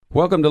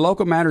Welcome to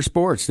Local Matter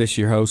Sports. This is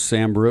your host,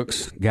 Sam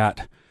Brooks.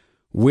 Got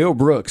Will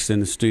Brooks in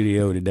the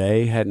studio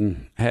today.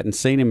 Hadn't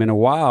seen him in a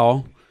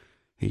while.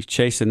 He's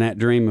chasing that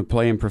dream of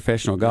playing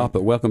professional golf.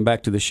 But welcome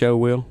back to the show,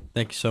 Will.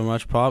 Thank you so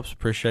much, Pops.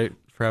 Appreciate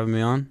for having me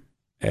on.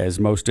 As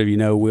most of you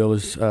know, Will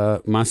is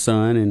my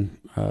son,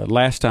 and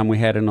last time we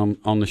had him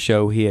on the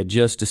show, he had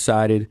just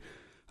decided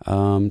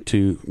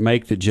to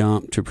make the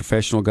jump to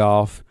professional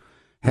golf.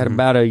 Had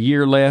about a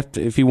year left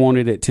if he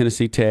wanted at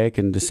Tennessee Tech,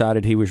 and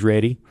decided he was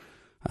ready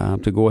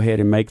to go ahead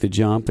and make the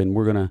jump. And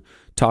we're going to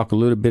talk a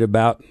little bit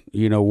about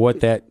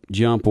what that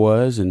jump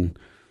was and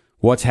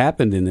what's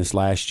happened in this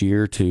last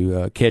year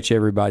to catch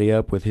everybody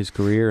up with his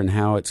career and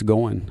how it's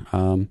going.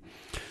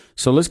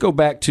 So let's go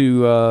back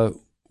to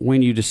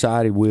when you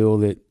decided, Will,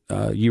 that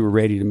you were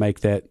ready to make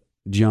that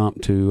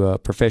jump to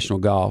professional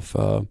golf.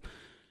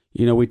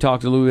 We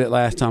talked a little bit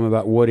last time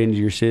about what ended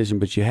your decision,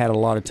 but you had a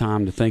lot of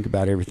time to think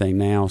about everything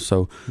now.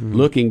 So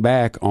looking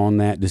back on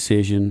that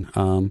decision,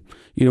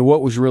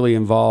 what was really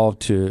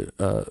involved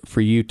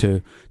for you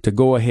to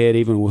go ahead,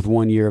 even with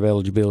 1 year of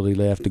eligibility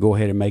left, to go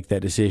ahead and make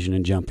that decision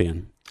and jump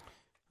in?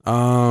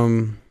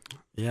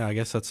 Yeah, I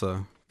guess that's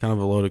a kind of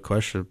a loaded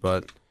question,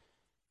 but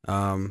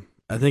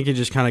I think it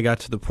just kind of got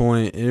to the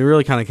point. It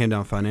really kind of came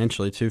down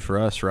financially too for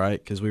us,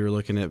 right? Because we were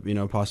looking at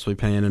possibly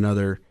paying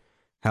another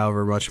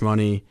however much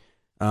money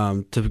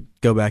to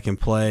go back and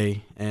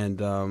play,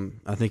 and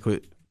I think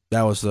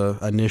that was the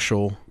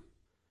initial,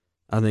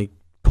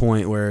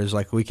 point where it's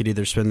like we could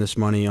either spend this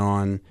money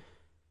on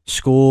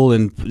school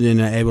and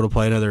able to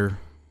play another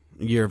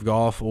year of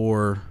golf,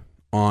 or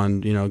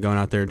on going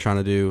out there and trying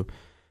to do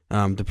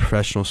the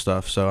professional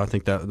stuff. So I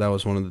think that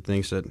was one of the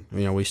things that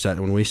when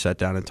we sat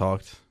down and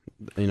talked.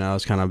 I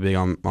was kind of big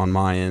on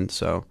my end.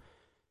 So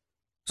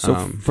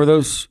for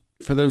those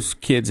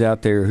kids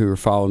out there who are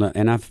following it,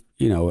 and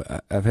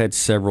I've had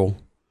several.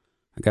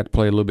 I got to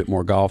play a little bit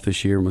more golf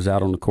this year and was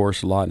out on the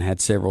course a lot, and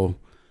had several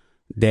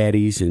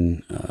daddies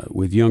and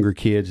with younger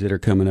kids that are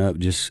coming up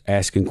just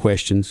asking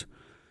questions,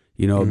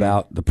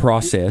 about the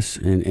process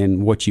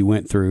and what you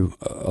went through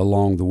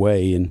along the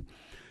way. And,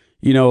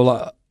 a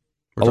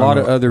lot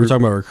of other. We're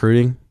talking about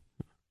recruiting?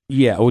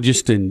 Yeah, well,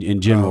 just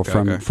in general,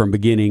 from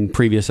beginning,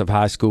 previous of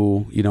high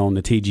school, on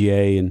the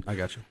TGA, and I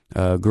got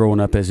you. Growing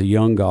up as a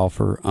young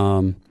golfer.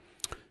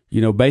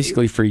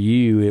 Basically for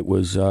you, it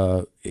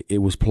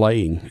was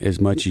playing as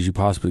much as you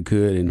possibly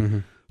could,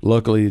 and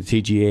luckily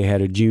the TGA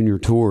had a junior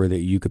tour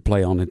that you could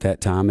play on at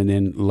that time, and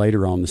then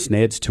later on the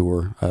SNEDS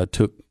tour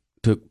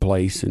took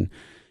place, and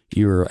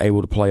you were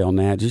able to play on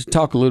that. Just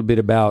talk a little bit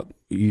about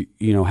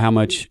how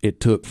much it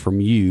took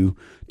from you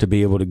to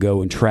be able to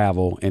go and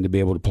travel and to be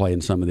able to play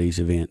in some of these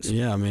events.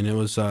 Yeah, it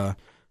was. It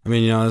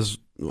was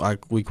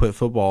like we quit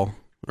football,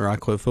 or I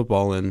quit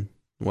football in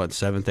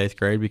 7th, 8th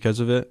grade because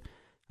of it.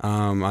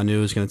 I knew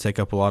it was going to take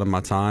up a lot of my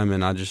time,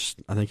 and I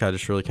think I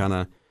just really kind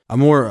of,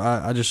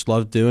 I just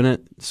loved doing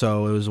it.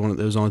 So it was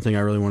the only thing I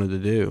really wanted to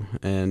do,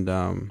 and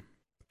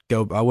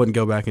I wouldn't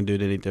go back and do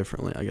it any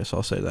differently. I guess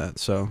I'll say that.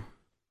 So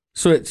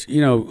it's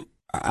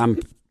I'm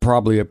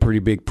probably a pretty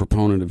big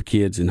proponent of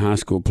kids in high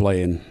school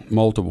playing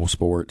multiple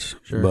sports,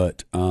 sure.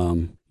 But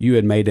you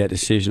had made that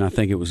decision. I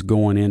think it was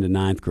going into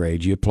 9th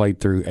grade. You had played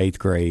through 8th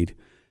grade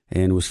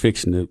and was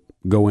fixing to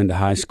go into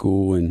high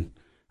school, and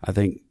I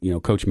think,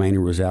 Coach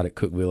Maynard was out at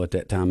Cookeville at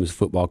that time as a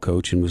football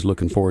coach and was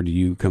looking forward to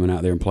you coming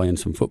out there and playing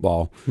some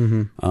football.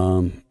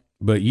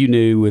 But you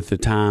knew with the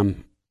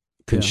time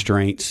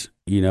constraints,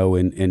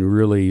 and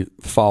really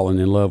falling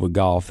in love with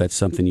golf, that's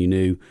something you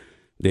knew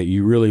that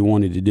you really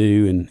wanted to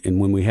do. And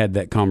when we had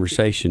that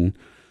conversation,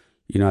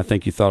 I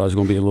think you thought I was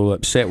going to be a little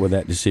upset with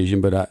that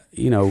decision. But,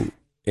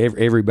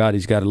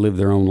 everybody's got to live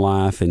their own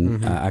life,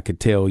 and I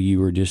could tell you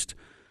were just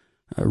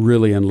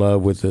really in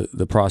love with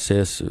the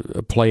process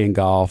of playing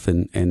golf,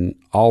 and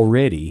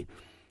already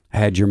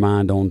had your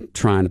mind on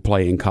trying to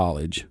play in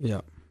college.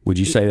 Yeah. Would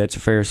you say that's a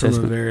fair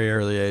assessment? From a very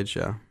early age,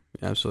 yeah.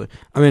 Absolutely.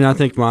 I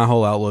think my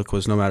whole outlook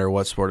was no matter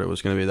what sport it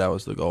was going to be, that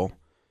was the goal,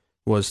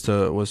 was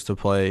to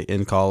play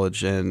in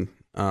college. And,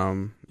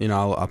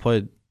 I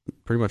played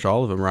pretty much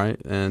all of them, right?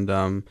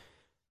 And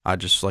I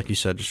just, like you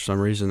said, just for some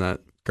reason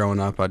that growing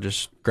up, I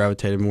just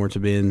gravitated more to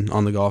being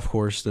on the golf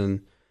course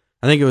than –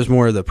 I think it was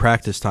more of the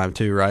practice time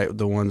too, right?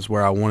 The ones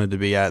where I wanted to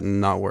be at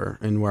and not where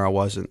I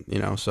wasn't,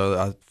 So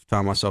I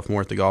found myself more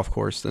at the golf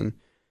course than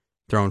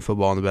throwing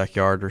football in the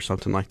backyard or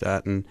something like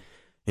that. And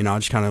I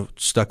just kind of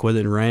stuck with it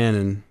and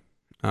ran,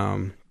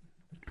 and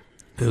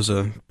it was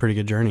a pretty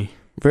good journey.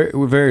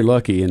 We're very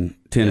lucky in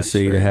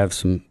Tennessee to have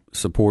some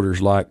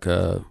supporters like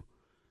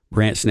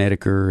Brant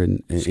Snedeker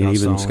and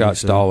even Scott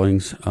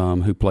Stallings,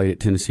 who played at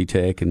Tennessee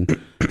Tech and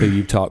who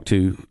you've talked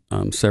to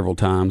several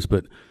times,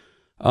 but.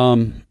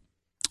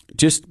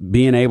 Just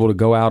being able to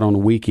go out on a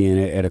weekend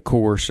at a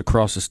course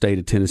across the state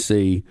of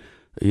Tennessee,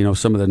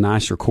 some of the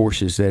nicer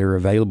courses that are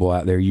available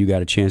out there, you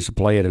got a chance to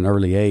play at an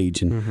early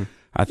age. And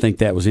I think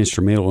that was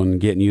instrumental in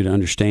getting you to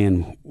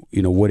understand,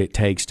 what it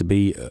takes to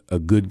be a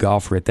good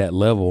golfer at that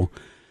level.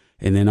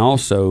 And then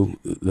also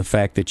the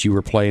fact that you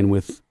were playing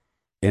with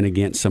and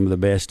against some of the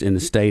best in the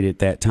state at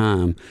that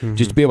time.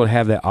 Just to be able to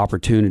have that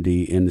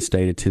opportunity in the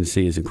state of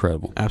Tennessee is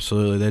incredible.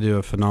 Absolutely. They do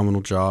a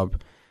phenomenal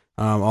job.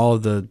 All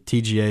of the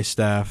TGA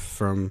staff,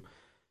 from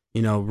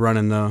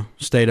running the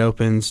state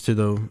opens to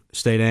the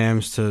state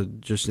AMs to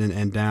just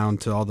and down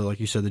to all the, like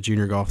you said, the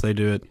junior golf, they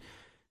do it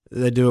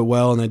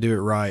well and they do it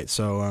right.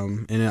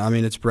 So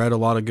it's bred a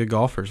lot of good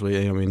golfers.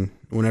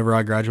 Whenever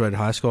I graduated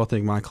high school, I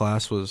think my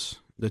class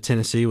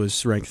Tennessee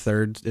was ranked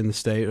third in the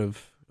state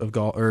of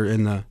golf, or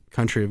in the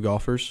country of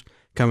golfers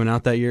coming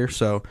out that year.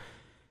 So,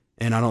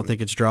 and I don't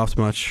think it's dropped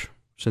much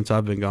since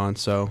I've been gone.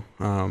 So,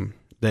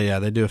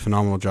 they do a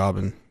phenomenal job,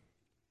 and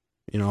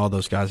all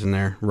those guys in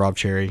there, Rob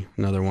Cherry,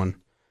 another one,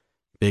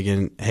 big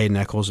in Hayden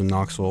Eccles in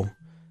Knoxville,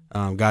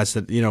 guys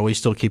that we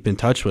still keep in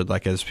touch with,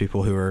 like as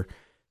people who are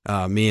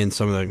me and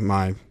some of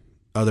my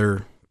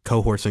other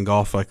cohorts in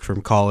golf, like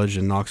from college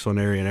and Knoxville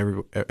area,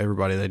 and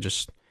everybody, they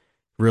just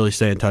really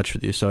stay in touch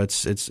with you. So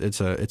it's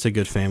a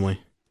good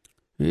family.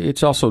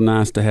 It's also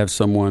nice to have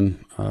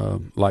someone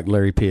like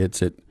Larry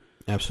Pitts at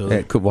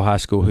Cookeville High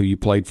School, who you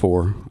played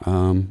for,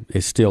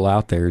 is still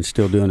out there and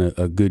still doing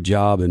a good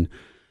job and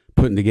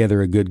putting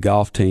together a good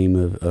golf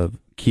team of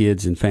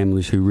kids and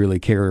families who really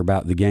care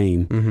about the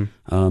game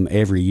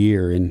every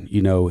year. And,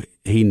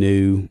 he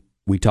knew,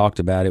 we talked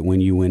about it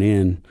when you went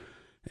in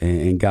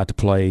and got to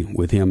play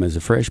with him as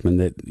a freshman,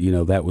 that,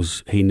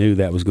 he knew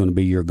that was going to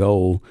be your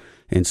goal,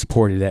 and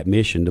supported that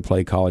mission to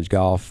play college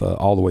golf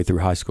all the way through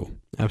high school.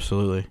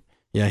 Absolutely.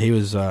 Yeah, he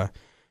was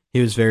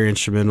very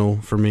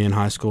instrumental for me in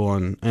high school,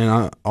 and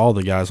all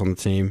the guys on the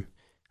team.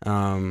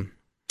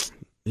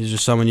 He's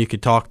just someone you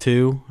could talk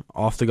to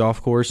off the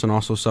golf course, and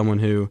also someone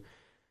who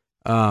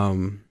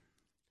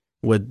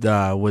would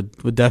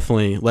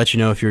definitely let you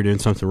know if you were doing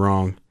something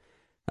wrong,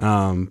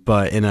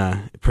 but in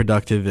a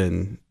productive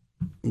and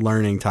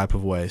learning type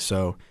of way.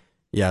 So,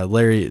 yeah,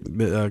 Larry,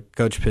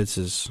 Coach Pitts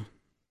is.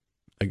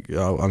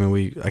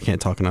 I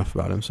can't talk enough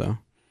about him. So,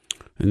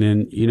 and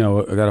then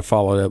I got to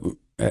follow it up.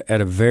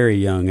 At a very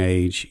young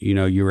age,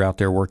 you were out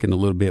there working a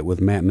little bit with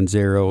Matt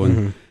Manzaro,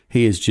 and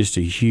he is just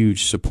a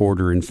huge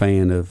supporter and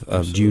fan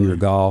of junior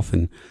golf,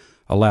 and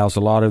allows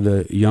a lot of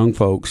the young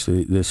folks,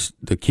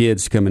 the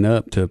kids coming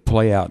up, to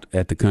play out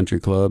at the country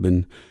club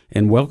and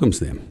welcomes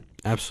them.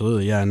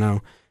 Absolutely, yeah,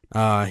 no,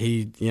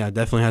 he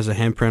definitely has a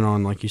handprint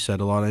on, like you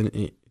said, a lot of.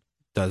 He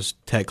does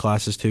tech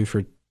classes too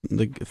for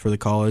the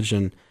college,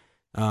 and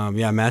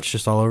Matt's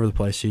just all over the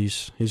place.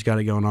 He's got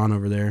it going on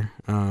over there.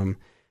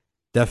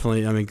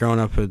 Definitely, growing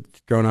up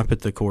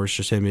at the course,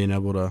 just him being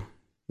able to,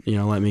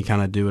 let me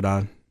kind of do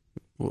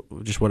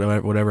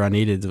whatever I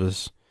needed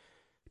was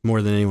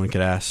more than anyone could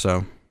ask.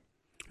 So,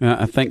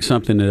 I think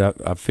something that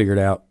I figured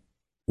out,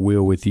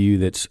 Will, with you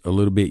that's a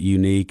little bit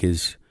unique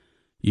is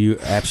you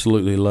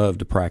absolutely love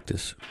to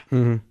practice.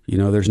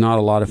 There's not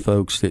a lot of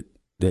folks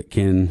that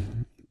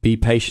can be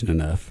patient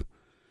enough,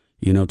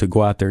 to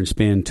go out there and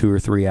spend 2 or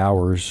 3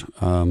 hours,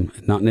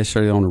 not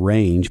necessarily on the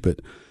range, but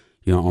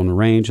on the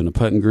range, on the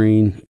putting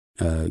green.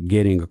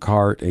 Getting a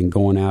cart and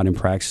going out and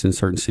practicing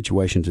certain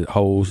situations at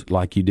holes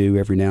like you do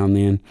every now and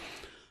then,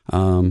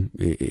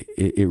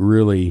 it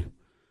really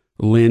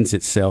lends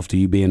itself to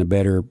you being a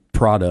better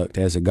product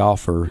as a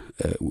golfer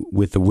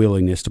with the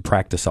willingness to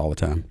practice all the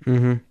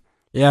time.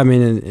 Yeah,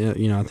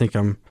 I think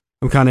I'm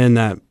kind of in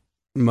that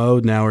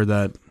mode now, or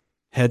that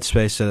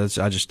headspace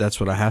that that's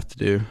what I have to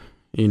do.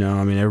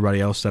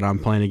 Everybody else that I'm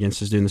playing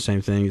against is doing the same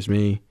thing as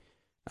me.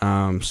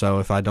 So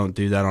if I don't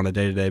do that on a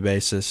day-to-day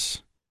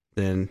basis,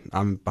 then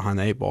I'm behind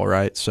the 8 ball,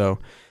 right? So,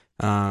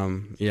 I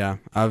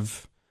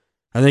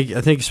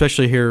think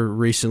especially here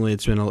recently,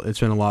 it's been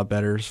a lot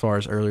better as far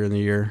as earlier in the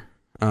year.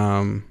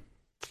 And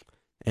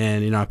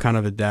kind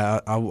of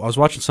I was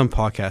watching some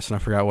podcast and I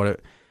forgot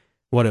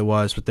what it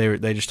was, but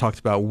they just talked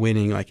about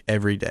winning like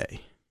every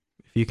day.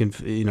 If you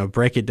can,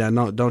 break it down,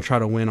 don't try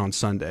to win on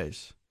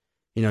Sundays.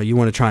 You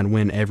want to try and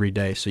win every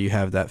day, so you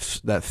have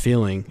that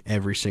feeling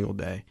every single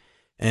day.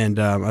 And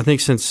I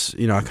think since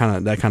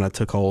that kind of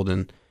took hold,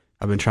 and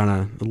I've been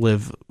trying to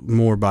live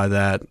more by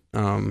that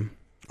on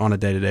a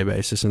day-to-day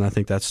basis, and I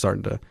think that's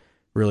starting to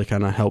really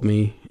kind of help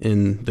me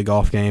in the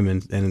golf game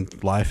and in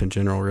life in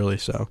general, really.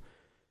 So,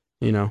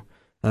 I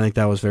think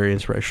that was very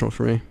inspirational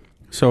for me.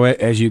 So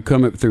as you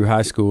come up through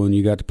high school and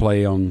you got to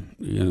play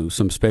on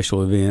some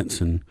special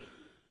events and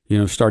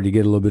started to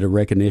get a little bit of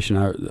recognition,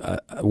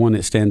 one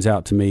that stands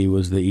out to me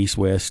was the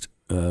East-West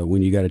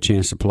when you got a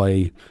chance to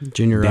play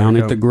Junior down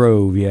Ryder at the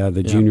Grove,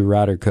 Junior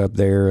Ryder Cup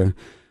there.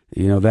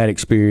 That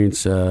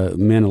experience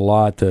meant a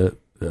lot.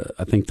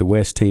 I think the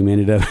West team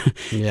ended up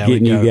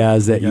getting you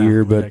guys that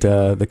year, but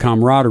the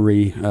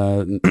camaraderie,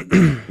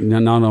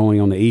 not only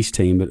on the East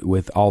team, but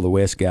with all the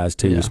West guys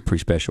too, was pretty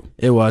special.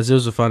 It was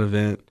a fun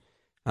event.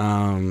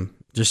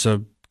 Just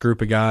a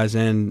group of guys,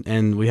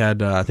 and we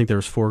had I think there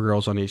was 4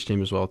 girls on each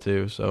team as well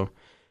too. So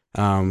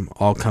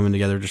all coming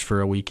together just for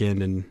a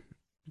weekend and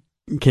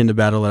getting to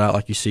battle it out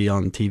like you see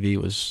on TV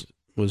was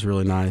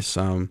really nice.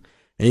 And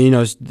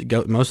most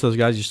of those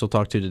guys you still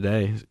talk to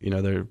today.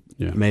 They're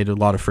made a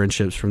lot of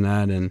friendships from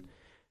that, and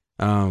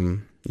so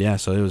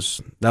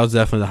that was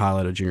definitely the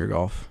highlight of junior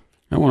golf.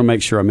 I want to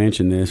make sure I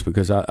mention this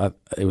because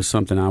it was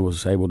something I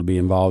was able to be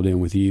involved in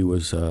with you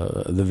was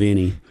the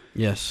Vinny.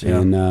 Yes.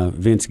 Yeah. And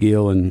Vince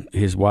Gill and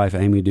his wife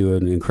Amy do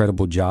an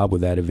incredible job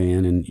with that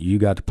event, and you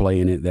got to play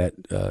in it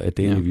at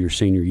the end of your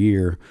senior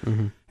year.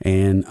 Mm-hmm.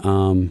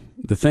 And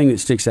the thing that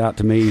sticks out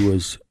to me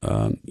was,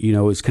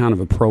 it's kind of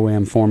a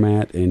pro-am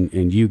format,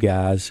 and you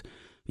guys,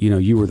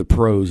 you were the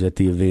pros at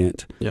the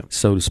event,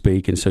 so to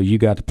speak, and so you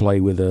got to play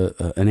with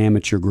an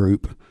amateur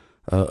group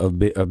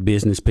of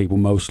business people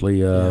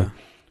mostly. A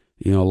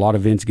lot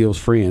of Vince Gill's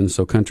friends,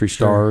 so country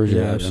stars. Sure.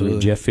 Yeah,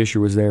 absolutely. Jeff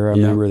Fisher was there. I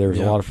remember there was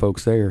a lot of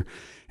folks there.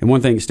 And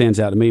one thing that stands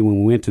out to me when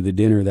we went to the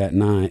dinner that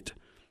night,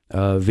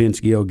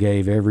 Vince Gill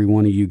gave every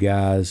one of you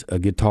guys a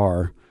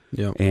guitar,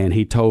 and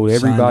he told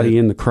everybody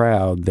in the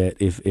crowd that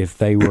if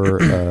they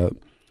were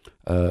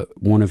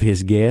one of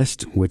his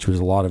guests, which was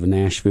a lot of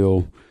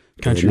Nashville's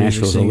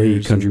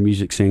elite country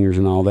music singers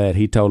and all that,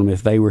 he told them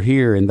if they were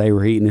here and they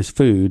were eating his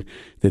food,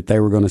 that they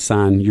were going to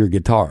sign your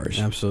guitars.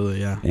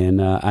 Absolutely, yeah.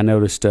 And I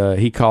noticed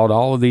he called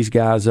all of these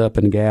guys up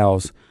and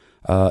gals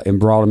and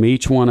brought them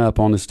each one up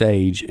on the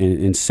stage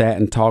and sat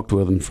and talked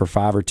with them for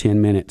 5 or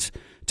 10 minutes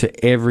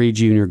to every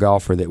junior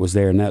golfer that was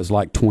there, and that was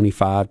like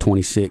 25,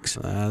 26.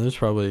 There's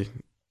probably,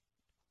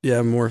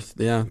 more,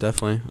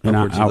 definitely. And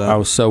I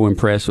was so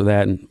impressed with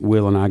that, and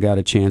Will and I got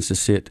a chance to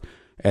sit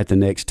at the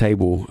next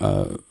table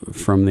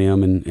from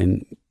them,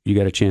 and you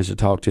got a chance to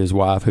talk to his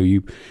wife, who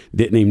you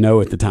didn't even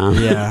know at the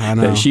time. Yeah, I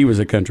know. That she was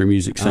a country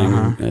music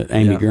singer,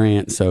 Amy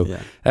Grant. So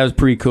that was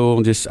pretty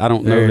cool. Just I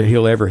don't know that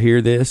he'll ever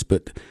hear this,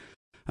 but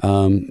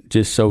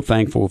just so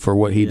thankful for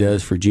what he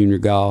does for junior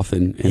golf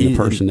and the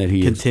person that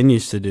he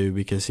continues to do,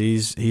 because he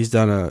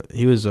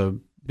was a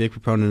big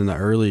proponent in the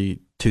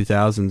early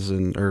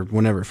 2000s or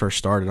whenever it first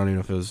started. I don't even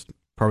know if it was,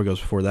 probably goes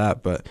before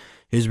that, but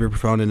he's a big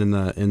proponent in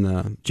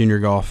the junior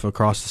golf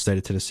across the state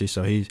of Tennessee.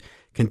 So he's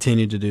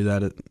continued to do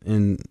that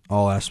in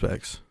all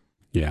aspects.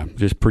 Yeah,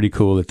 just pretty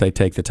cool that they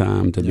take the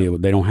time to be able.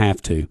 They don't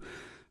have to,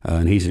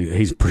 and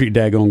he's a pretty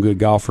daggone good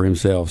golfer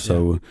himself.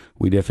 So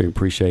we definitely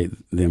appreciate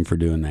them for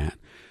doing that.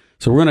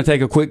 So we're going to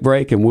take a quick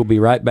break, and we'll be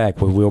right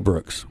back with Will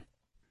Brooks.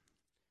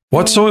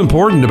 What's so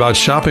important about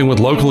shopping with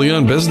locally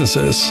owned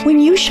businesses?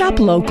 When you shop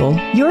local,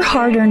 your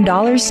hard-earned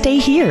dollars stay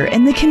here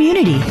in the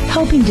community,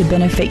 helping to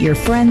benefit your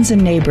friends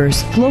and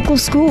neighbors, local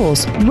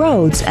schools,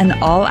 roads, and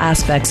all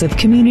aspects of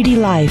community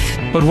life.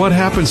 But what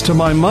happens to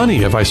my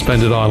money if I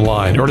spend it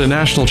online or at a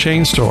national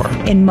chain store?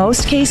 In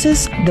most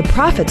cases, the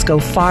profits go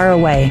far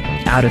away,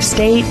 out of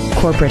state,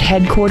 corporate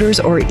headquarters,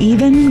 or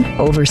even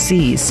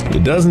overseas.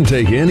 It doesn't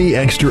take any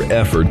extra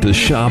effort to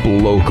shop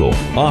local.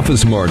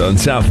 Office Mart on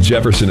South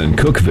Jefferson and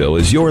Cookeville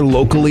is your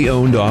locally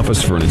owned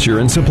office furniture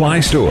and supply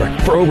store.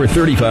 For over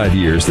 35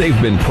 years, they've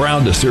been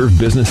proud to serve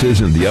businesses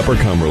in the Upper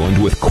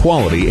Cumberland with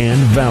quality and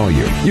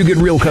value. You get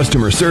real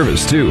customer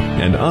service too,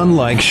 and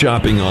unlike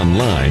shopping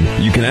online,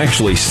 you can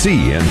actually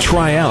see and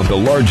try out the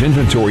large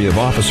inventory of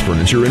office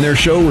furniture in their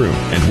showroom.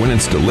 And when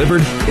it's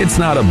delivered, it's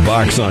not a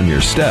box on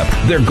your step.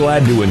 They're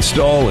glad to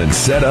install and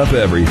set up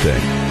everything.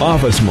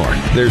 Office Mart.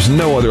 There's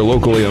no other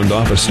locally owned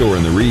office store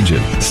in the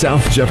region.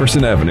 South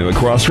Jefferson Avenue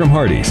across from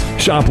Hardee's.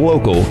 Shop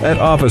local at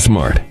Office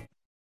Mart.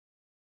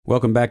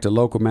 Welcome back to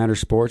Local Matter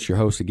Sports. Your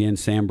host again,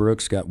 Sam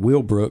Brooks. Got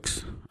Will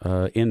Brooks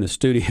in the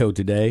studio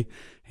today.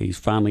 He's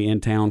finally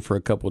in town for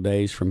a couple of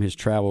days from his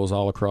travels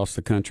all across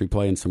the country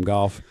playing some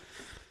golf.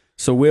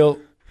 So, Will,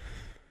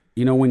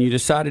 when you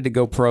decided to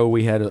go pro,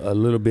 we had a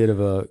little bit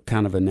of a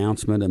kind of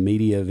announcement, a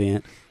media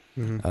event,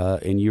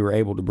 and you were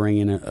able to bring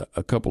in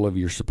a couple of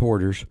your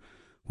supporters,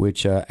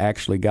 which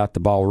actually got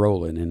the ball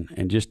rolling.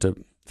 And just to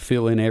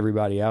fill in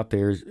everybody out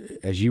there,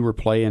 as you were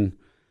playing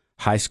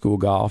high school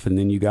golf and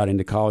then you got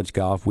into college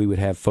golf, we would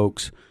have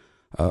folks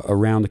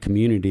around the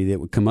community that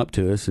would come up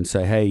to us and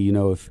say, hey,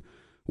 if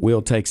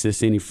Will takes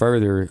this any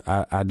further,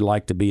 I'd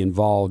like to be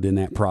involved in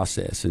that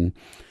process. And,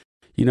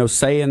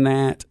 saying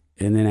that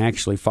and then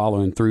actually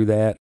following through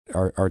that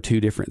are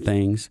two different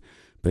things.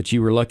 But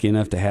you were lucky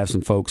enough to have some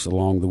folks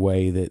along the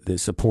way that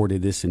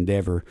supported this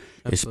endeavor,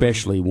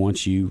 especially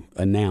once you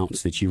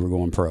announced that you were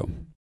going pro.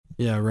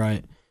 Yeah,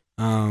 right.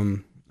 I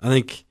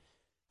think,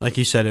 like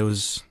you said, it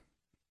was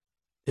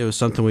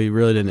something we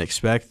really didn't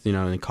expect,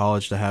 in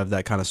college, to have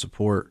that kind of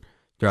support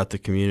throughout the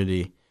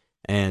community.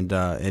 And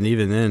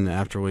even then,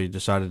 after we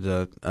decided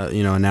to,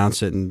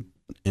 announce it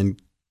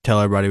and tell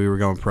everybody we were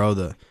going pro,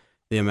 the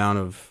amount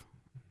of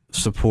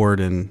support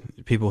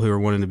and people who were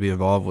wanting to be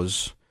involved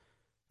was,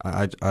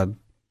 it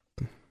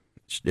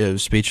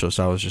was speechless.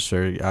 I was just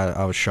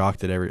I was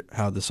shocked at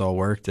how this all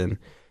worked. And,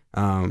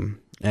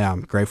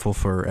 I'm grateful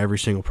for every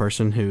single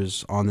person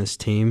who's on this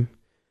team,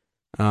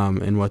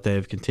 and what they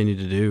have continued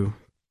to do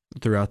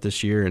throughout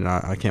this year, and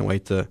I can't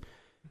wait to,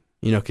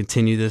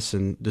 continue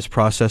this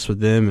process with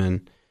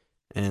them,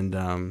 and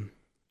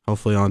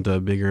hopefully on to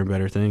bigger and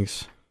better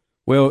things.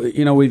 Well,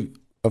 we've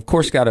of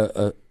course got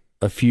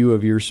a few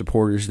of your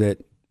supporters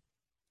that,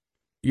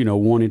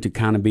 wanted to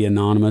kind of be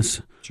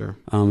anonymous. Sure.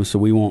 So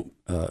we won't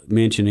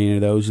mention any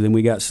of those. Then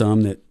we got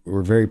some that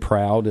were very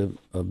proud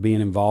of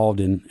being involved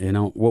in,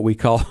 what we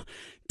call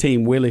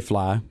Team Willie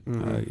Fly.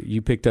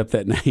 You picked up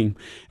that name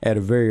at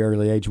a very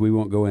early age. We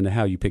won't go into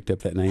how you picked up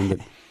that name, but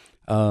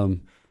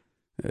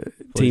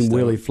Team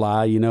Willie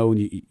Fly,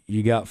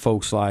 you got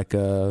folks like,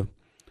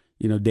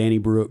 Danny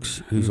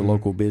Brooks, who's a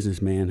local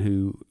businessman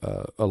who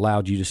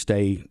allowed you to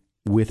stay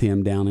with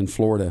him down in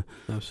Florida.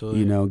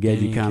 Absolutely. Gave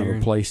Danny you kind of a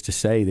place to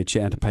stay that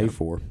you had to pay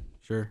for.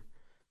 Sure.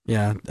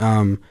 Yeah.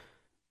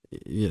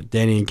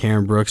 Danny and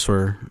Karen Brooks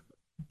were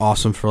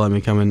awesome for letting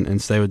me come in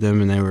and stay with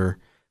them, and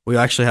we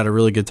actually had a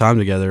really good time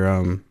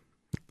together.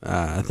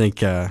 I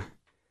think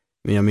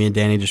me and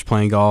Danny just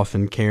playing golf,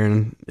 and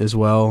Karen as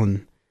well,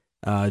 and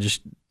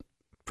just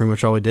pretty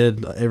much all we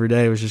did every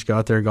day was just go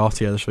out there and golf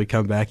together. So we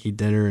come back, eat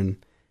dinner,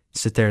 and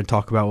sit there and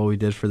talk about what we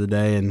did for the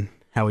day and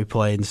how we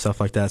played and stuff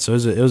like that. So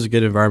it was a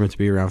good environment to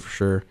be around for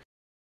sure.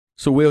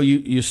 So, Will,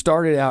 you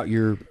started out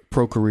your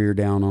pro career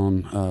down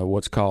on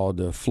what's called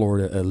the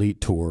Florida Elite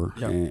Tour,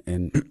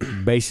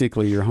 and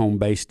basically your home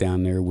base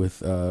down there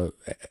with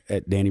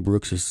at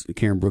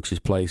Karen Brooks's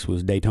place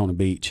was Daytona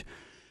Beach,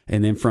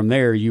 and then from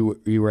there you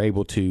were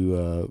able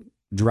to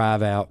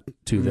drive out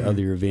to the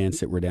other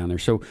events that were down there.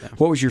 So,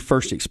 what was your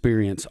first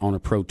experience on a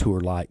pro tour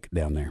like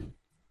down there?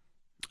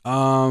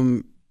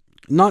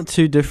 Not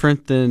too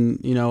different than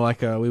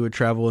we would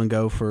travel and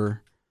go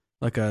for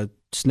like a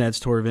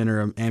SNEDS Tour event or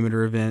an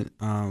amateur event.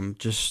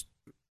 Just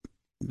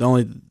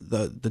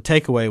the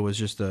takeaway was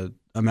just the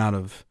amount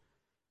of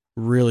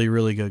really,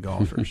 really good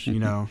golfers.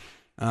 That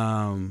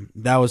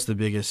was the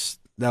biggest.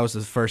 That was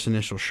the first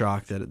initial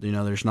shock that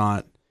there's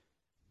not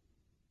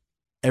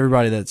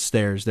everybody that's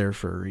there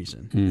for a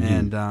reason,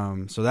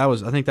 and so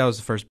I think that was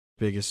the first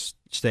biggest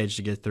stage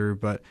to get through.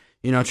 But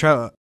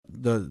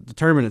the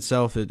tournament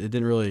itself, it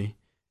didn't really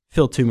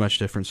feel too much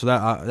different. So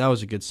that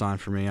was a good sign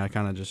for me. I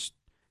kind of just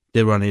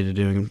did what I needed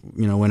to do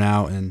and, went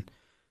out and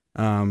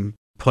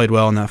played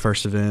well in that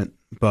first event.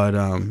 But,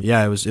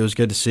 it was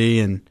good to see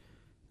and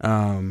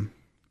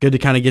good to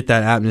kind of get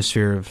that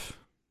atmosphere of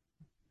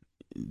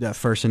that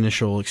first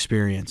initial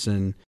experience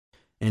and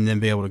then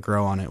be able to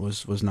grow on it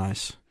was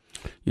nice.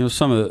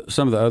 Some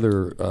of the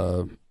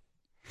other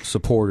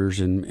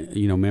supporters and,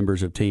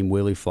 members of Team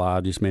Willie Fly,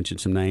 I just mentioned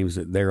some names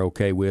that they're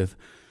okay with.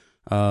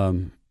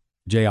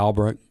 Jay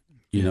Albrecht,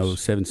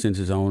 Seven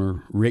Senses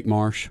owner, Rick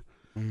Marsh,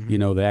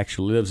 that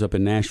actually lives up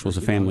in Nashville as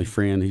a family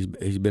friend.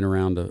 He's been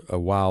around a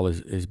while,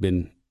 has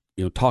been,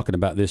 talking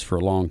about this for a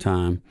long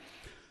time.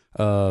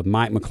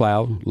 Mike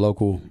McLeod,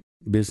 local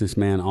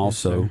businessman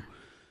also. Yes,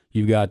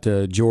 you've got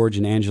George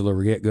and Angela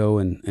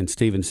Rigetgo and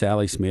Stephen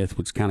Sally Smith,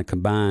 which kind of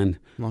combined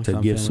to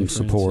give some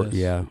support. Friends,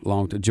 yes.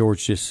 Yeah,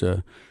 George just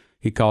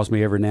he calls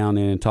me every now and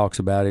then and talks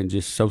about it, and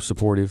just so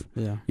supportive,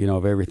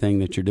 of everything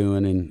that you're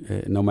doing,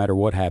 and no matter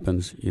what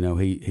happens,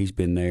 he's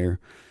been there.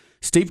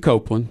 Steve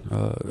Copeland,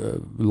 a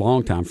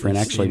longtime friend,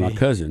 actually my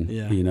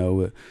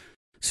cousin,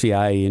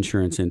 CIA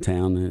Insurance in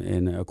town,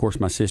 and of course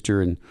my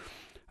sister and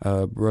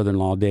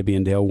brother-in-law Debbie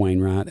and Dale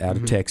Wainwright out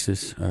of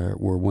Texas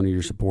were one of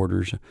your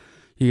supporters.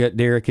 You got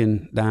Derek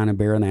and Diana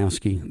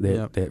Baranowski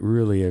that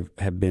really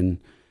have been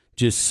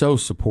just so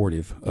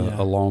supportive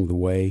along the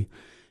way.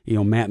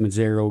 Matt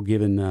Mazzaro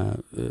giving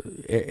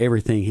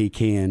everything he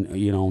can,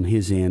 on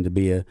his end to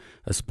be a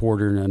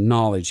supporter and a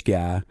knowledge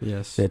guy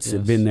that's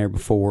been there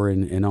before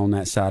and on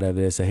that side of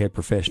it as a head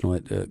professional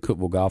at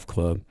Cookeville Golf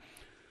Club.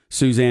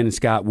 Suzanne and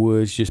Scott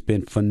Woods just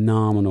been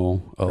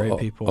phenomenal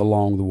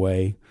along the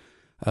way.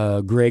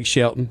 Greg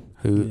Shelton,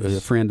 who is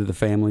a friend of the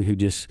family, who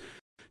just,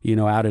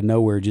 out of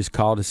nowhere just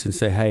called us and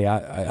said, hey,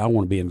 I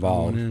want to be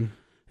involved.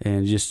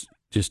 And just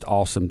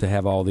awesome to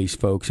have all these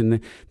folks.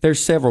 And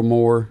there's several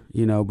more,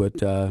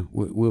 but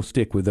we'll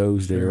stick with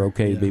those that are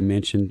okay to be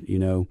mentioned,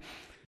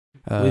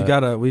 We've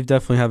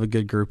definitely have a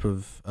good group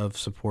of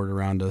support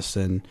around us.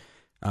 And,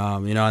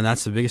 and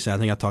that's the biggest thing. I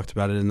think I talked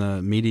about it in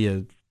the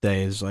media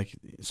days. Like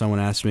someone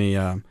asked me,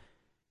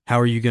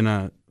 how do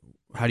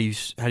you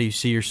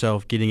see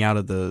yourself getting out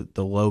of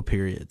the low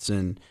periods?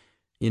 And,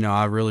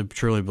 I really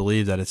truly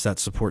believe that it's that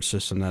support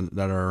system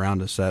that are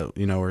around us that,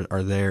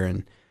 are there,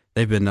 and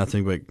they've been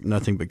nothing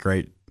but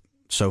great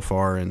so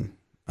far. And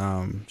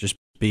just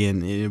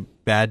being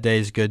bad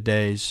days, good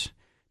days,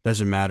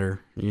 doesn't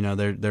matter.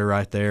 They're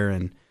right there,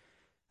 and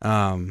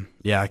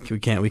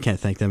we can't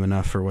thank them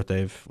enough for what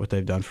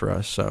they've done for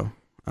us. So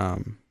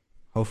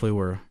hopefully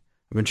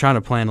I've been trying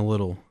to plan a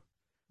little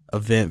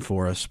event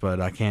for us,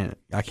 but I can't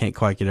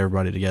quite get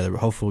everybody together.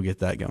 But hopefully we'll get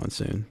that going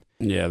soon.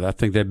 Yeah, I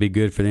think that'd be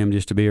good for them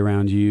just to be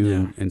around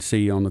you and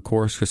see you on the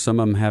course, because some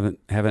of them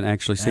haven't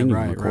actually seen you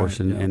on the course,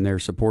 and they're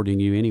supporting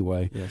you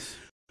anyway. Yes,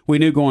 we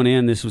knew going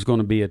in this was going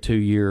to be a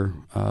 2-year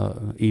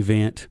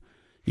event,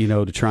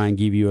 to try and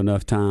give you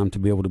enough time to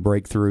be able to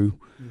break through.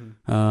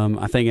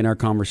 I think in our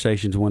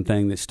conversations, one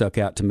thing that stuck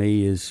out to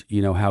me is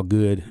how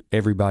good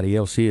everybody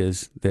else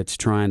is that's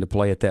trying to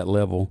play at that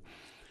level.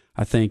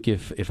 I think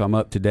if I'm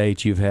up to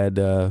date, you've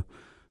had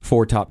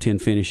 4 top 10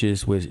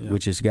 finishes,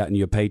 which has gotten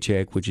you a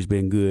paycheck, which has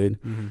been good.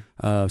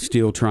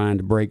 Still trying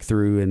to break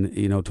through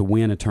and to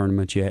win a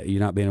tournament. You're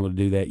not being able to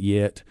do that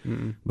yet,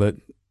 but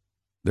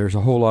there's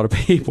a whole lot of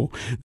people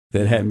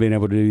that hadn't been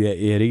able to do that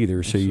yet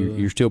either. So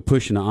you're still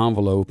pushing the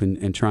envelope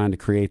and trying to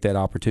create that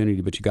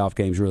opportunity, but your golf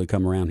game's really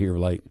come around here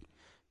late.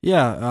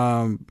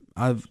 Yeah,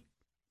 I've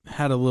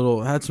had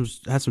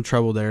some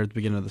trouble there at the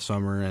beginning of the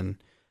summer, and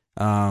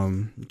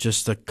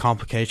just the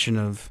complication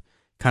of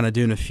kind of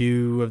doing a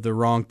few of the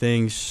wrong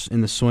things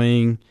in the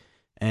swing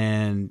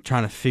and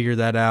trying to figure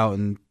that out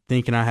and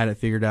thinking I had it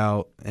figured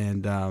out,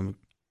 and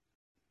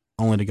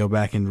only to go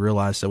back and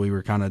realize that we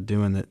were kind of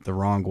doing it the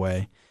wrong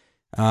way.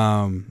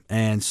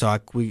 And so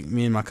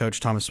me and my coach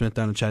Thomas Smith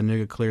down in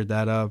Chattanooga cleared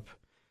that up,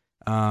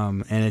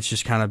 and it's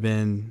just kind of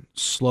been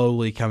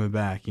slowly coming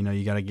back. You know,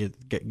 you got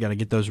to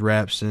get those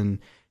reps, and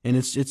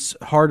it's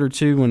harder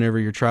too whenever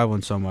you're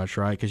traveling so much,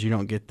 right? Because you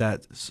don't get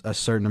that a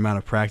certain amount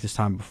of practice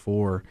time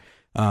before,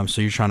 so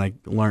you're trying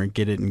to learn,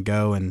 get it, and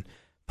go and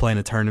play in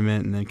a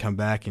tournament, and then come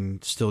back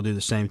and still do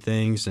the same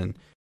things.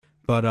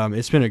 But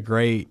it's been a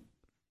great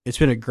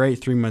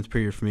 3-month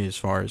period for me, as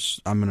far as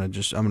I'm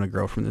gonna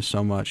grow from this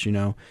so much, you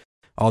know.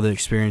 All the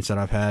experience that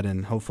I've had,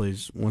 and hopefully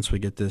once we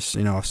get this,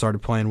 you know, I've started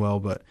playing well,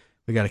 but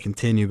we got to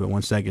continue. But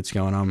once that gets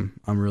going,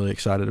 I'm really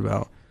excited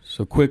about.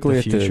 So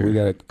quickly, future. We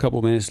got a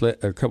couple minutes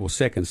left, or a couple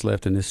seconds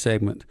left in this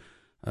segment.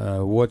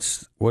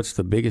 What's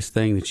the biggest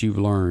thing that you've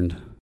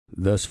learned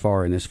thus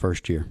far in this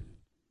first year?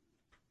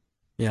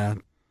 Yeah,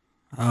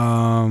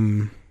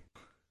 the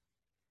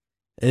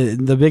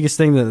biggest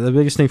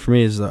thing for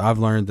me is that I've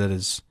learned that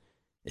is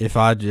if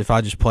I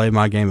just play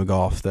my game of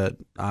golf, that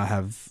I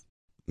have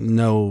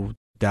no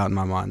doubt in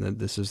my mind that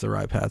this is the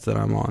right path that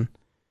I'm on.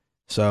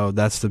 So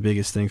that's the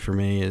biggest thing for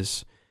me,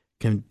 is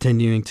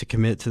continuing to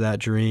commit to that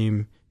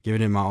dream,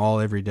 giving it my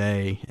all every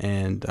day,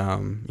 and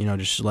you know,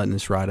 just letting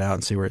this ride out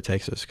and see where it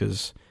takes us.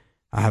 Because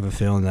I have a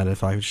feeling that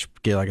if I just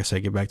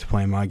get back to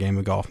playing my game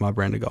of golf, my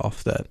brand of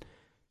golf, that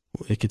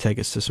it could take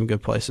us to some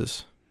good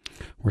places.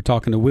 We're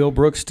talking to Will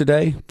Brooks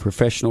today,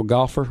 professional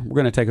golfer. We're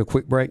going to take a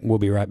quick break, and we'll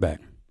be right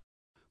back.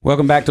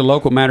 Welcome back to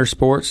Local Matter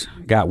Sports.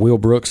 Got Will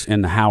Brooks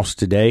in the house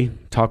today,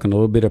 talking a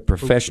little bit of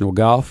professional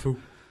golf.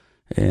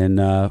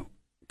 And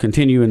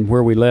continuing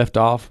where we left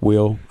off,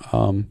 Will,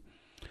 in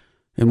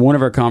one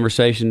of our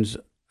conversations,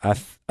 I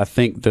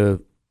think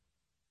the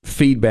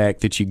feedback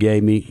that you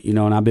gave me, you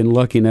know, and I've been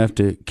lucky enough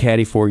to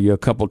caddy for you a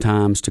couple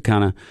times to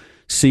kind of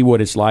see what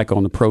it's like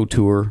on the pro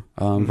tour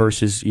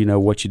versus, you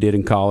know, what you did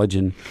in college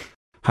and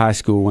high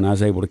school when I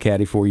was able to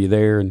caddy for you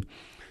there. And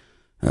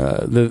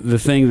the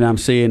thing that I'm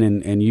seeing,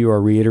 and you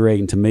are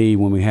reiterating to me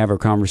when we have our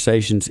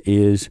conversations,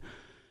 is,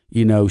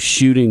 you know,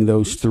 shooting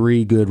those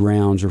 3 good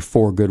rounds or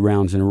 4 good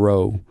rounds in a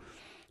row.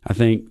 I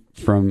think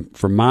from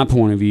my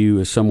point of view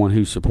as someone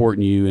who's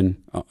supporting you and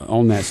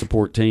on that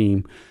support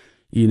team,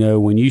 you know,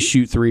 when you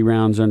shoot 3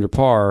 rounds under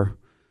par,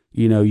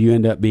 you know, you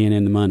end up being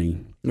in the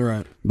money.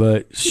 Right.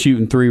 But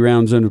shooting 3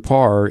 rounds under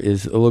par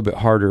is a little bit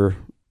harder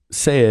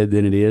said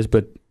than it is,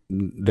 but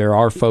there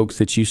are folks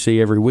that you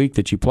see every week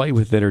that you play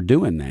with that are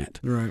doing that.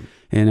 Right.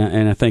 And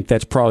I think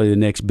that's probably the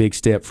next big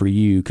step for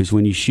you, because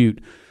when you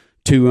shoot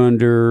 2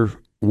 under,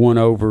 1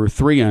 over,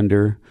 3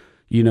 under,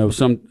 you know,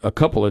 a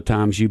couple of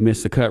times you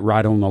miss the cut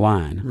right on the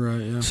line.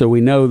 Right. Yeah. So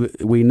we know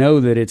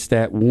that it's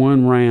that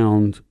one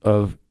round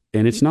of,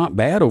 and it's not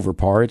bad over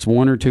par. It's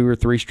 1 or 2 or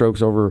 3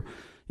 strokes over,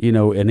 you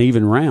know, an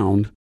even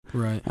round.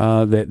 Right.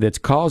 That's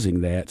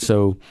causing that.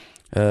 So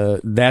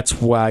that's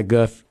why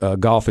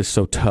golf is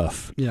so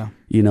tough. Yeah.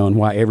 You know, and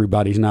why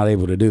everybody's not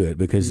able to do it,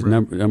 because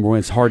number one,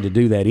 it's hard to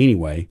do that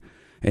anyway,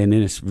 and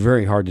then it's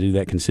very hard to do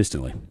that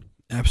consistently.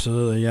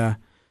 Absolutely, yeah.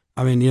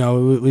 I mean, you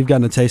know, we've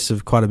gotten a taste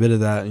of quite a bit of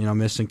that, you know,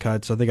 missing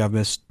cuts. I think I've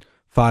missed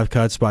 5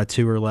 cuts by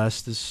 2 or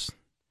less this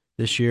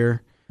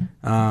year.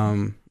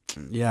 Yeah,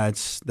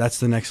 that's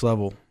the next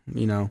level,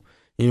 you know.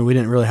 We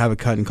didn't really have a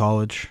cut in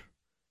college.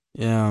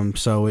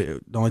 So the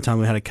only time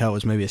we had a cut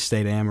was maybe a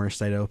state am or a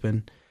state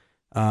open.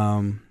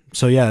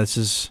 So yeah, this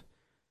is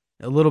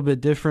a little bit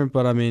different,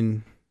 but I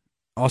mean,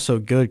 also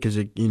good, because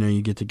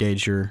you get to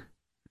gauge your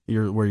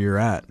where you're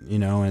at, you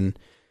know, and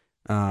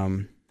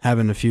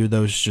having a few of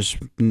those just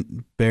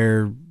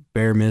bare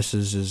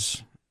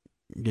misses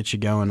gets you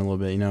going a little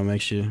bit, you know,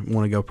 makes you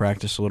want to go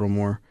practice a little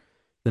more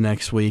the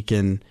next week,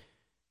 and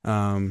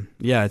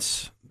yeah,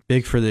 it's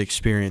big for the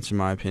experience in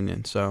my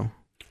opinion. So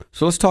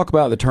let's talk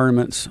about the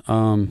tournaments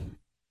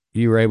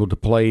you were able to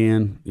play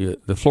in.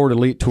 The Florida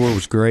Elite Tour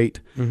was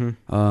great.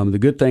 Mm-hmm. The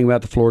good thing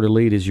about the Florida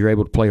Elite is you're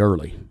able to play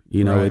early.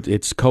 You know, right.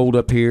 It's cold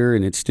up here,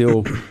 and it's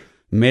still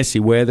messy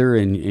weather,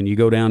 and you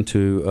go down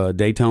to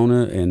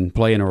Daytona and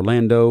play in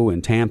Orlando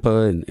and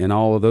Tampa and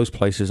all of those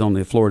places on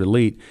the Florida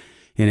Elite,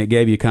 and it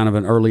gave you kind of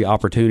an early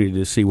opportunity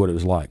to see what it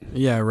was like.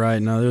 Yeah,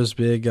 right. No, it was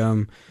big.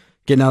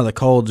 Getting out of the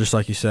cold, just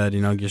like you said,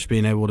 you know, just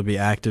being able to be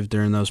active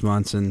during those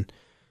months and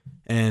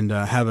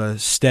have a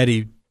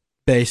steady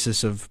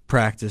basis of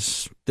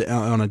practice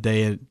on a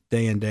day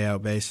in, day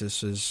out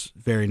basis is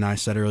very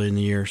nice that early in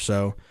the year.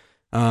 So,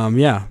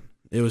 yeah,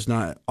 it was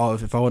not all.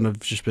 If I would have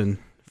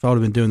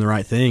been doing the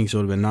right things, it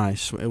would have been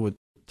nice. It would,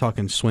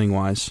 talking swing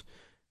wise,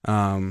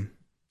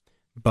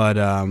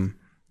 but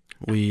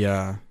we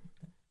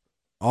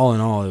all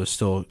in all, it was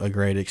still a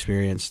great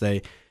experience.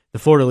 The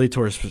Florida Elite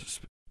Tour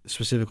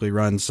specifically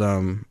runs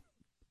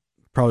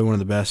probably one of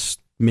the best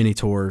mini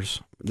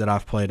tours that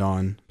I've played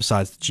on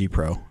besides the G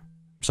Pro.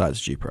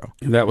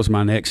 That was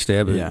my next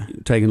step. Yeah.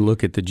 Taking a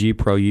look at the G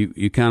Pro,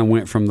 you kind of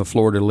went from the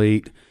Florida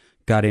Elite,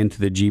 got into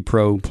the G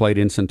Pro, played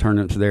in some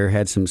tournaments there,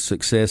 had some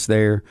success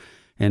there,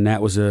 and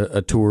that was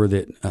a tour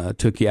that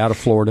took you out of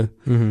Florida,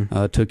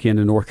 took you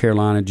into North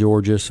Carolina,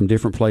 Georgia, some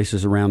different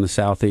places around the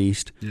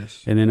Southeast.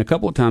 Yes. And then a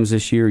couple of times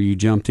this year you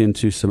jumped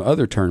into some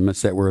other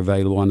tournaments that were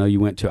available. I know you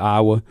went to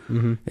Iowa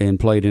and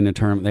played in a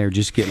tournament there,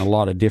 just getting a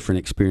lot of different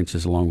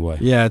experiences along the way.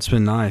 Yeah, it's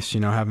been nice,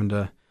 having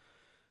to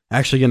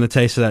actually getting a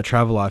taste of that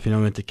travel life.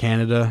 Went to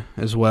Canada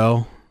as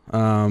well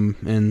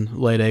in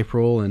late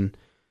April, and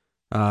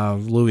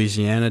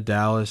Louisiana,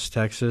 Dallas,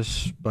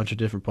 Texas, a bunch of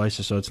different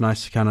places. So it's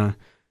nice to kind of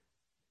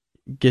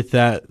get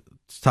that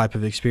type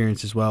of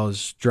experience as well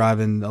as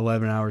driving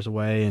 11 hours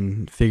away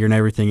and figuring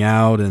everything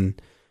out,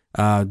 and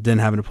then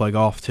having to play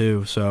golf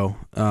too. So,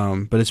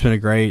 but it's been a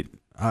great.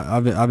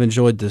 I've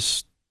enjoyed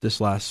this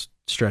last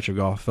stretch of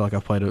golf. I feel like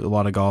I've played a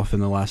lot of golf in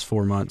the last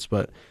 4 months,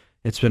 but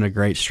it's been a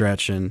great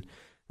stretch, and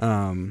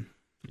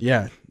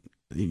yeah,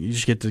 you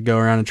just get to go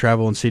around and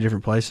travel and see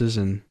different places,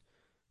 and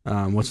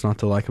what's not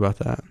to like about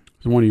that?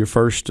 One of your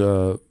first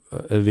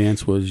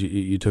events was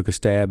you took a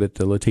stab at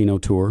the Latino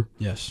Tour.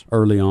 Yes.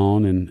 Early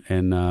on,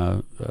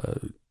 and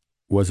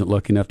wasn't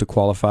lucky enough to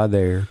qualify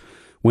there.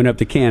 Went up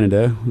to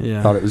Canada.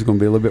 Yeah. Thought it was going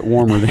to be a little bit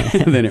warmer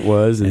than it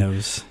was. And Yeah, it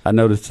was. I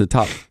noticed the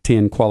top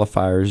 10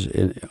 qualifiers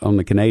on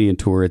the Canadian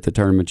Tour at the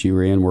tournament you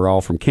were in were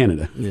all from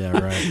Canada. Yeah,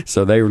 right.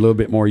 So they were a little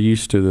bit more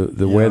used to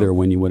the Yeah. weather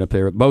when you went up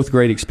there. Both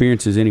great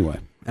experiences anyway.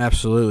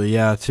 Absolutely,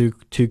 yeah. Two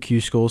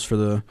Q schools for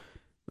the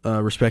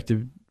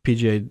respective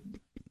PGA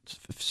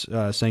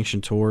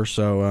sanctioned tour.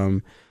 So,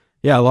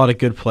 yeah, a lot of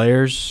good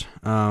players.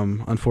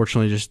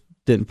 Unfortunately, just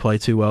didn't play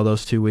too well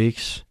those 2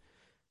 weeks,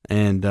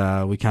 and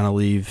we kind of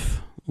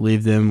leave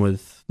them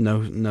with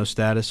no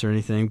status or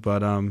anything.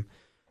 But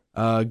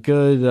a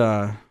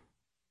good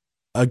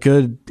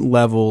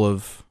level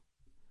of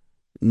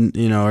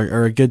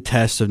or a good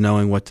test of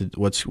knowing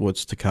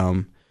what's to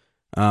come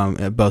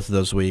at both of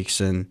those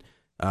weeks, and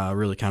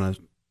really kind of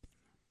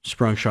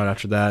sprung shot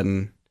after that,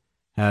 and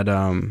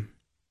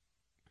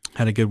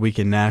had a good week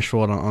in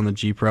Nashville on the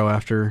G Pro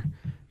after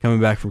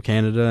coming back from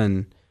Canada.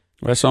 And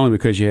Well, that's only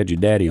because you had your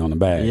daddy on the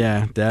bag.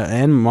 yeah,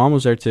 and Mom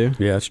was there too.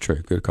 Yeah, that's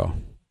true. Good call.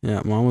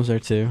 Yeah, Mom was there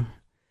too.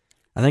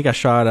 I think I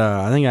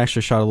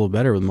actually shot a little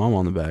better with Mom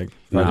on the bag,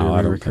 if I do No, I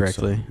remember don't think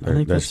correctly. so. I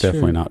think That's true.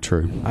 definitely not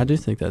true. I do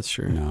think that's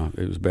true. No,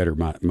 it was better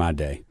my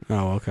day.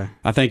 Oh, okay.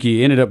 I think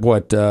you ended up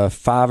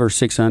 5 or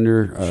 6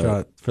 under.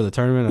 Shot for the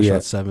tournament. I yeah.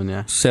 shot 7.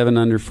 Yeah. 7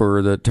 under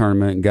for the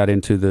tournament and got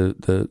into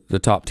the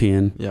top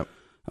 10. Yep.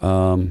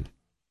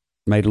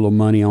 Made a little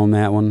money on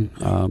that one,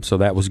 so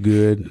that was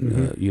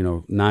good.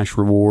 Nice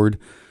reward.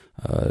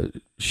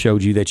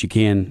 Showed you that you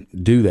can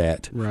do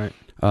that. Right.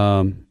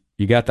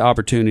 You got the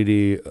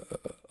opportunity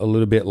a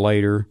little bit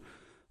later,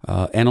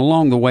 and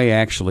along the way,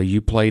 actually,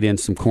 you played in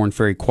some Korn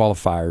Ferry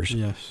qualifiers.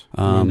 Yes.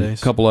 A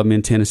couple of them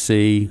in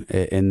Tennessee,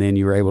 and then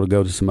you were able to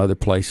go to some other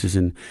places,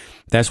 and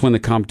that's when the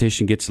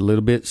competition gets a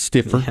little bit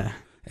stiffer.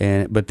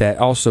 Yeah. But that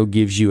also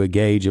gives you a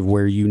gauge of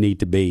where you need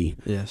to be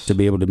Yes. to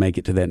be able to make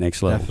it to that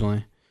next level.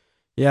 Definitely.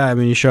 Yeah, I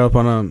mean, you show up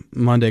on a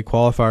Monday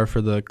qualifier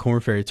for the Korn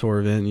Ferry Tour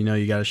event,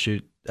 you got to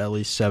shoot at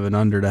least 7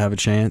 under to have a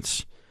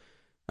chance.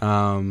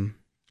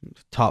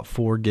 Top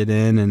 4 get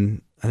in,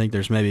 and I think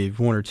there's maybe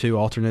 1 or 2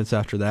 alternates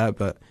after that.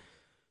 But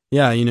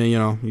yeah,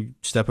 you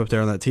step up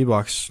there on that tee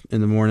box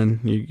in the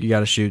morning, you got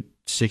to shoot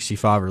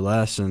 65 or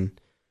less, and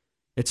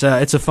it's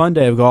a fun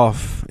day of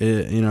golf,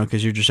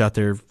 because you're just out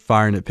there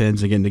firing at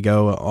pins and getting to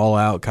go all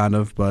out, kind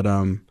of. But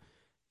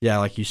yeah,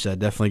 like you said,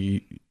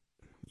 definitely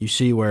you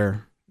see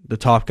where the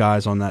top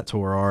guys on that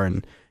tour are,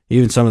 and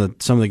even some of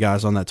the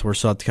guys on that tour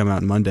still have to come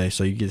out on Monday,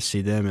 so you get to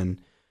see them and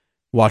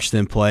watch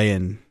them play,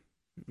 and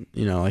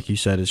like you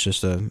said, it's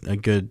just a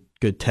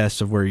good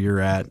test of where you're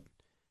at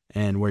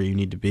and where you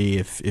need to be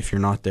if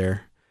you're not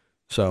there.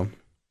 So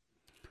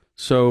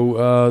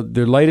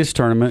the latest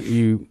tournament,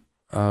 you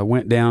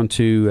went down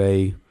to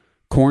a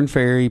Korn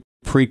Ferry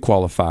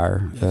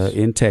pre-qualifier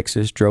in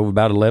Texas, drove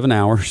about 11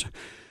 hours.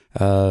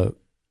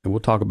 And we'll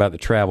talk about the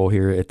travel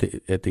here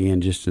at the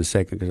end just in a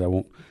second,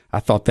 because I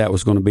thought that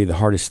was going to be the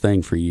hardest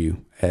thing for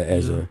you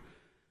as a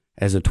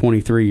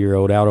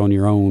 23-year-old out on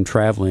your own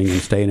traveling and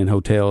staying in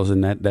hotels,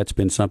 and that's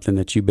been something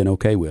that you've been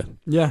okay with.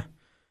 Yeah.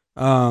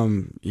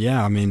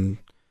 Yeah, I mean,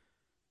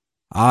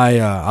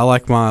 I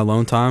like my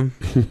alone time.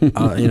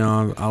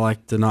 I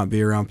like to not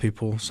be around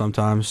people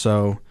sometimes,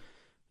 so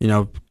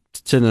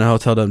sitting in a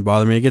hotel doesn't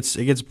bother me. It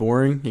gets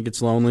boring, it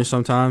gets lonely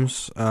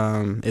sometimes.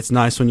 It's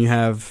nice when you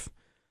have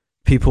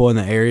people in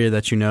the area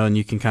that and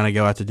you can kind of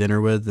go out to dinner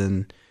with,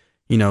 and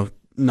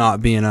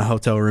not be in a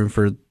hotel room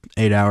for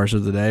 8 hours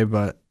of the day.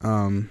 But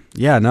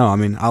yeah, no, I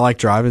mean, I like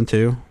driving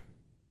too.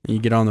 You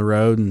get on the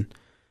road and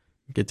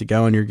get to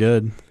go, and you're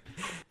good.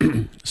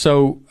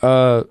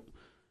 So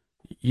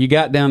you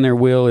got down there,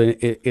 Will.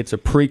 It's a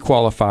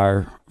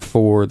pre-qualifier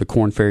for the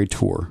Korn Ferry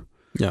Tour.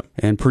 Yep.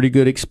 And pretty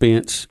good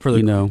expense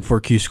For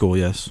for Q school,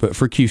 yes. But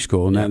for Q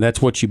school, and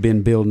that's what you've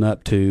been building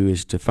up to,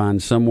 is to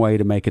find some way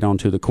to make it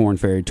onto the Korn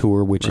Ferry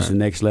Tour, which is the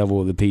next level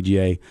of the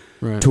PGA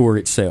Tour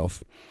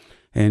itself.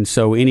 And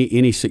so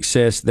any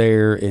success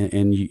there,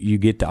 and you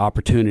get the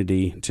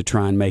opportunity to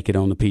try and make it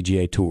on the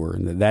PGA Tour,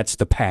 and that's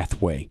the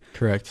pathway.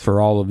 Correct.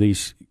 For all of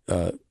these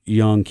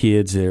young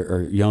kids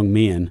or young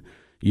men,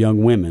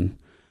 young women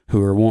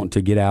who are wanting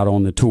to get out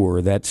on the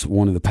tour. That's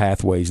one of the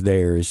pathways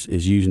there is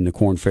using the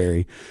Korn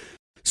Ferry.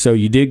 So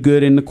you did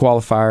good in the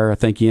qualifier. I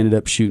think you ended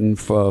up shooting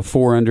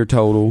 4 under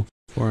total.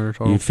 4 under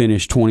total. You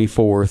finished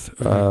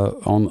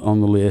 24th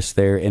on the list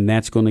there, and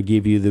that's going to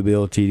give you the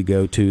ability to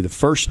go to the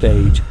first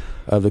stage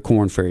of the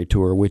Korn Ferry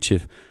Tour, which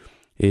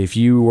if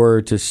you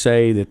were to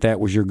say that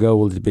was your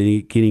goal at the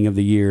beginning of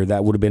the year,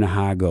 that would have been a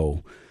high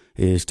goal,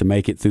 is to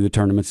make it through the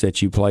tournaments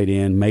that you played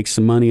in, make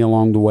some money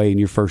along the way in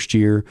your first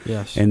year,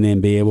 and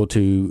then be able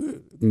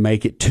to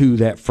make it to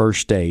that first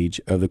stage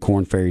of the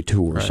Korn Ferry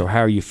Tour. Right. So how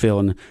are you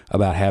feeling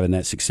about having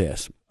that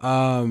success?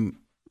 I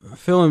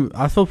feel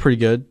pretty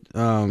good.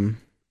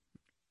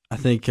 I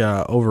think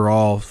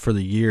overall for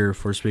the year,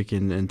 if we're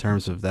speaking in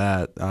terms of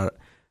that, I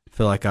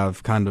feel like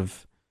I've kind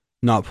of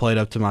not played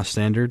up to my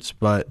standards,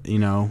 but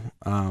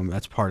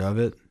that's part of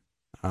it.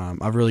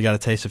 I've really got a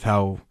taste of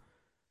how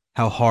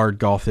hard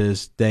golf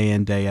is day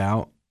in, day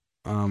out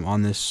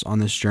on this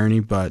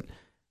journey, but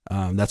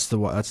that's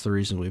the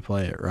reason we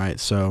play it, right?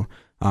 So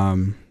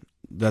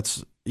but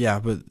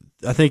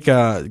I think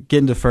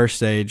getting to first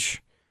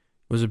stage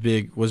was a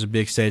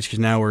big stage, because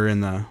now we're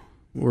in the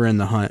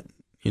hunt.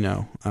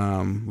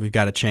 We've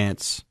got a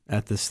chance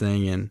at this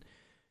thing, and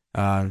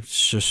I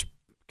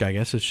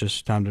guess it's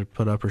just time to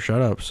put up or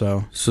shut up.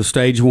 So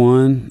stage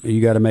 1,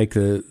 you got to make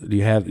the. Do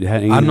you have?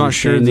 I'm not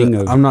sure.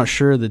 I'm not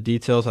sure of the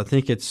details. I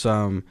think it's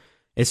kind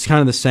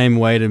of the same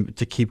way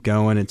to keep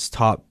going. It's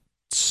top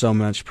so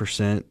much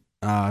percent.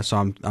 So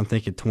I'm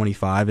thinking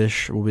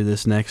 25-ish will be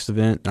this next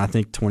event. And I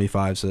think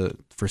 25's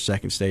for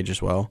second stage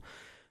as well.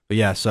 But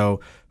yeah,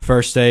 so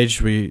first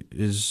stage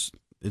it's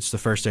the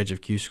first stage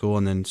of Q school,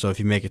 and then so if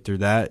you make it through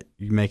that,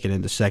 you make it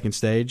into second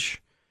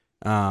stage.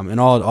 And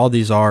all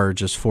these are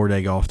just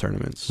 4-day golf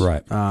tournaments,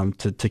 right?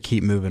 To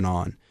keep moving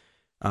on.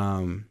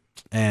 So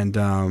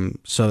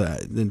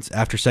then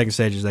after second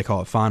stages, they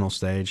call it final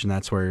stage, and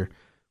that's where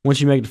once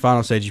you make the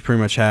final stage, you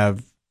pretty much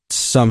have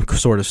some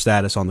sort of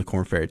status on the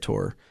Korn Ferry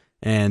Tour.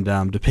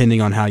 And depending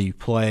on how you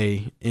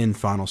play in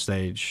final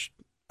stage,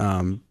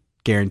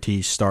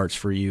 guarantees starts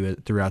for you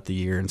throughout the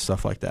year and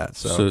stuff like that.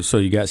 So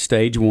you got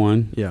stage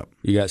 1,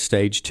 you got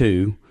stage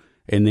 2,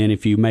 and then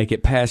if you make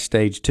it past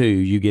stage 2,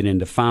 you get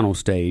into final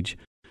stage,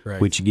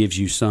 which gives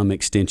you some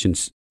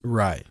extensions.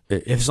 Right.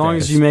 As long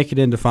as you make it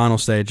into final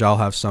stage, I'll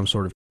have some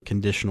sort of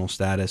conditional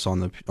status on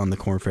the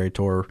Korn Ferry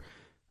Tour.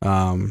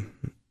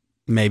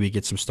 Maybe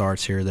get some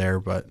starts here or there,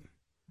 but.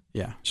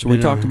 Yeah. So we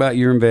talked about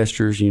your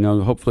investors.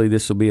 Hopefully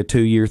this will be a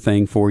 2-year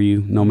thing for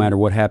you, no matter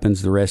what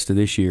happens the rest of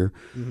this year.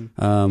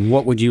 Mm-hmm.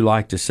 What would you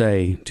like to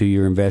say to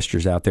your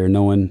investors out there,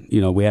 knowing,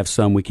 we have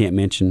some we can't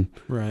mention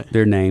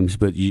their names,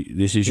 but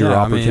this is your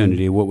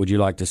opportunity. What would you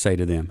like to say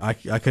to them? I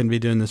couldn't be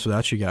doing this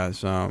without you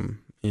guys. I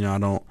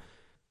don't.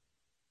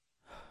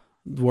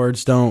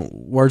 Words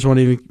won't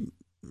even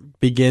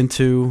begin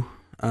to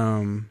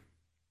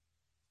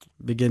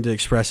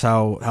express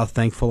how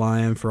thankful I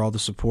am for all the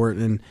support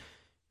and.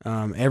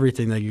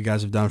 Everything that you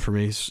guys have done for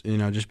me,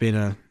 just being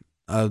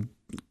a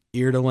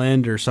ear to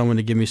lend or someone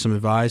to give me some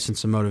advice and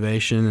some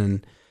motivation,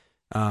 and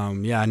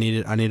I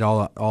need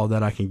all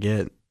that I can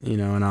get,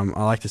 and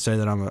I like to say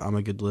that I'm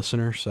a good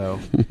listener. So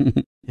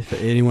if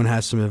anyone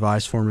has some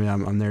advice for me,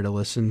 I'm there to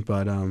listen.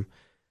 But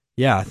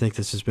I think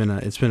this has been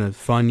a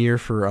fun year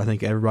for I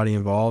think everybody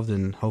involved,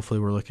 and hopefully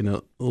we're looking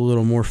at a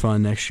little more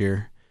fun next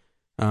year,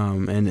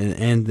 and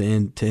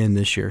to end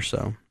this year.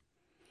 So,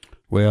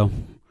 well.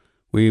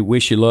 We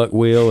wish you luck,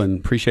 Will, and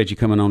appreciate you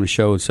coming on the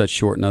show at such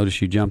short notice.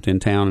 You jumped in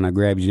town, and I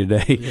grabbed you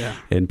today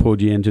and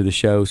pulled you into the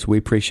show. So we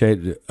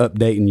appreciate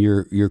updating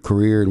your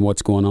career and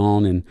what's going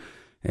on,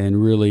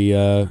 and really,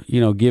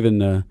 giving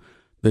the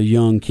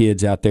young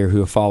kids out there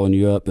who are following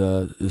you up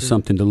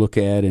something to look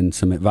at and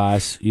some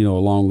advice,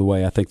 along the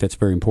way. I think that's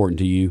very important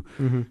to you,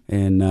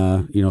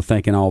 and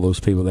thanking all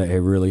those people that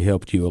have really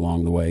helped you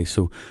along the way.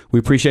 So we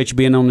appreciate you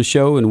being on the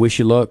show, and wish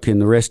you luck in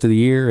the rest of the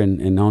year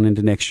and on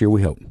into next year.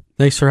 We hope.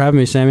 Thanks for having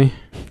me, Sammy.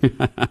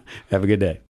 Have a good day.